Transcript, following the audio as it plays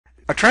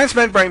A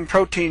transmembrane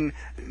protein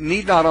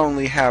need not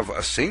only have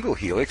a single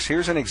helix.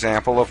 Here's an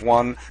example of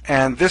one,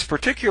 and this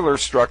particular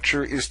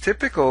structure is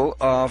typical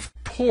of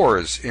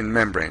pores in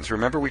membranes.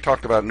 Remember we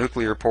talked about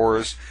nuclear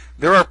pores?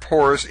 There are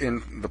pores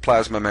in the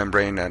plasma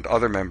membrane and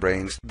other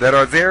membranes that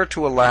are there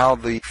to allow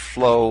the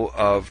flow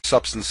of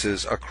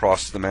substances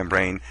across the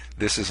membrane.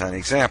 This is an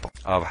example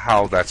of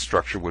how that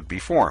structure would be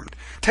formed.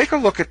 Take a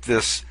look at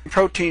this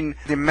protein.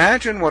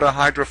 Imagine what a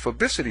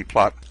hydrophobicity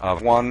plot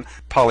of one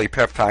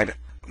polypeptide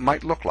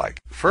might look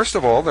like. First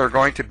of all, there are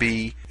going to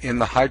be in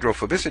the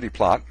hydrophobicity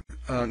plot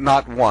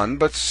not one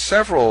but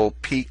several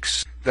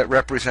peaks that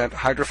represent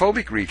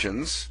hydrophobic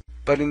regions,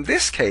 but in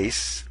this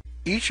case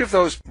each of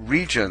those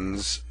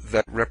regions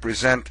that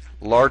represent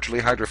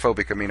largely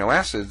hydrophobic amino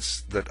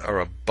acids that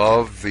are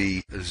above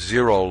the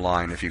zero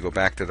line, if you go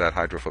back to that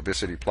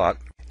hydrophobicity plot,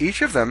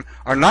 each of them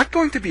are not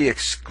going to be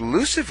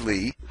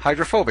exclusively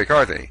hydrophobic,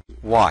 are they?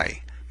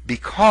 Why?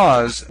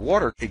 Because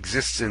water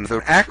exists in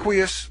the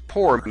aqueous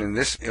pore in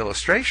this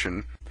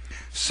illustration,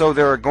 so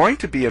there are going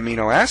to be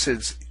amino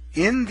acids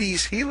in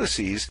these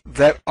helices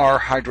that are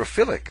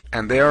hydrophilic,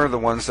 and they are the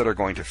ones that are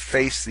going to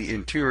face the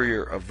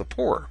interior of the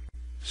pore.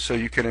 So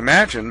you can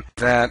imagine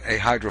that a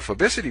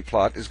hydrophobicity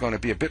plot is going to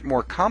be a bit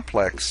more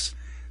complex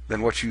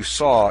than what you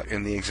saw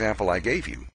in the example I gave you.